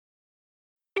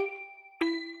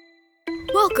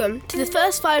Welcome to the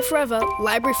First Five Forever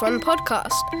Library Fun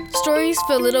podcast, stories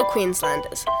for little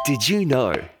Queenslanders. Did you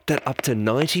know that up to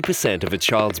 90% of a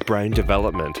child's brain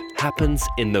development happens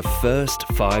in the first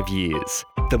 5 years?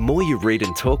 The more you read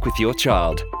and talk with your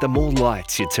child, the more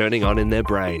lights you're turning on in their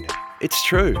brain. It's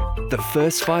true, the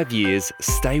first 5 years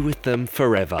stay with them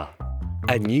forever.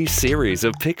 A new series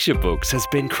of picture books has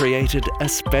been created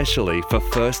especially for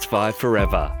First Five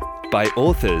Forever by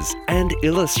authors and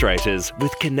illustrators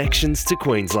with connections to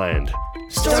Queensland.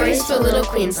 Stories for little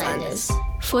Queenslanders.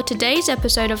 For today's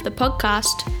episode of the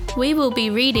podcast, we will be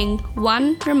reading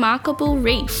One Remarkable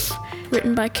Reef,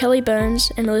 written by Kellie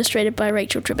Byrnes and illustrated by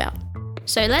Rachel Tribout.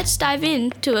 So let's dive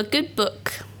into a good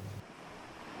book.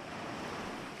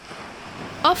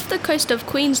 Off the coast of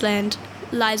Queensland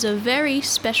lies a very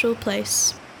special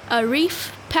place, a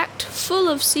reef packed full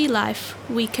of sea life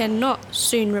we cannot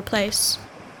soon replace.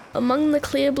 Among the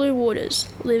clear blue waters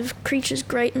live creatures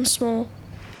great and small.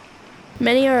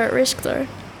 Many are at risk though,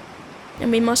 and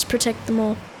we must protect them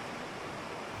all.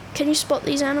 Can you spot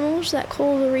these animals that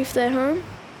call the reef their home?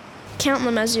 Count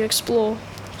them as you explore.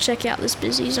 Check out this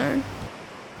busy zone.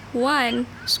 One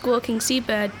squawking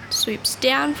seabird swoops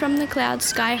down from the clouds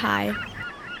sky high.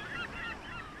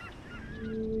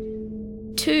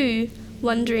 2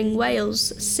 wandering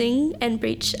whales sing and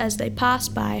breach as they pass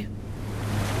by.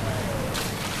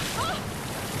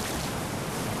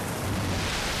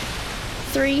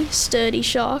 3 sturdy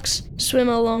sharks swim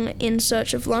along in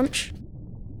search of lunch.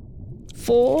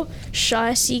 4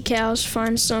 shy sea cows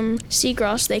find some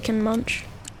seagrass they can munch.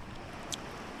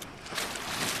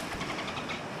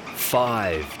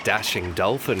 5 dashing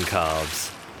dolphin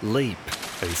calves leap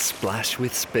and splash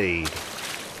with speed.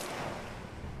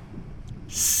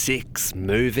 6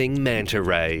 moving manta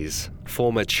rays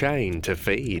form a chain to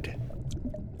feed.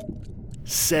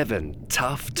 7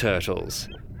 tough turtles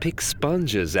pick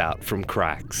sponges out from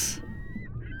cracks.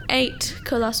 8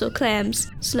 colossal clams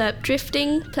slurp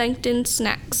drifting plankton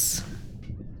snacks.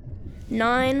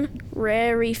 9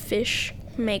 rare reef fish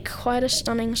make quite a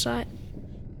stunning sight.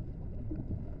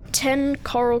 10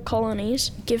 coral colonies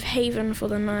give haven for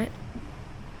the night.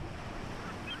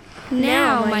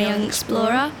 Now, my young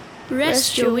explorer,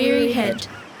 rest your weary head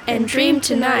and dream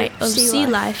tonight of sea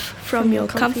life from your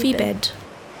comfy bed.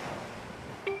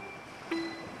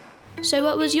 So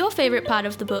what was your favourite part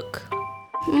of the book?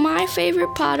 My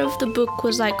favourite part of the book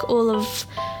was like all of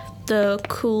the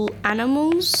cool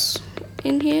animals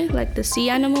in here, like the sea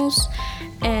animals,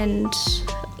 and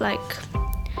like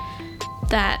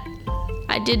that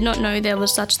I did not know there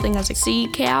was such thing as a sea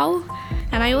cow.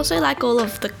 And I also like all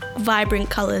of the vibrant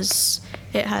colours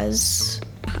it has.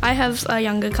 I have a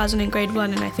younger cousin in grade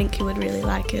 1 and I think he would really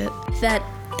like it. That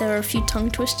there are a few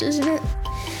tongue twisters in it.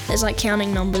 There's like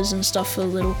counting numbers and stuff for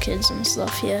little kids and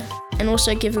stuff, yeah. And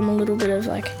also give them a little bit of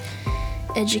like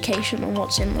education on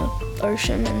what's in the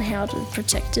ocean and how to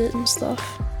protect it and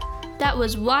stuff. That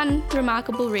was One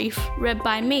Remarkable Reef, read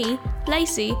by me,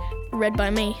 Lacey. Read by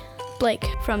me, Blake.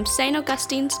 From St.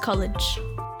 Augustine's College.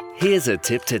 Here's a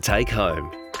tip to take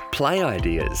home. Play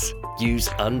ideas. Use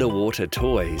underwater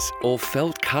toys or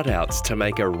felt cutouts to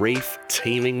make a reef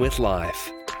teeming with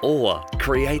life. Or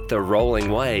create the rolling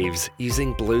waves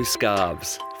using blue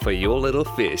scarves for your little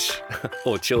fish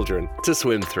or children to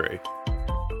swim through.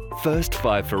 First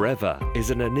Five Forever is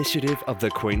an initiative of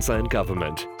the Queensland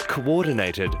Government,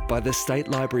 coordinated by the State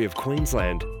Library of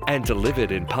Queensland and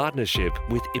delivered in partnership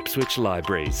with Ipswich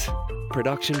Libraries.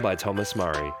 Production by Thomas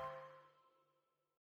Murray.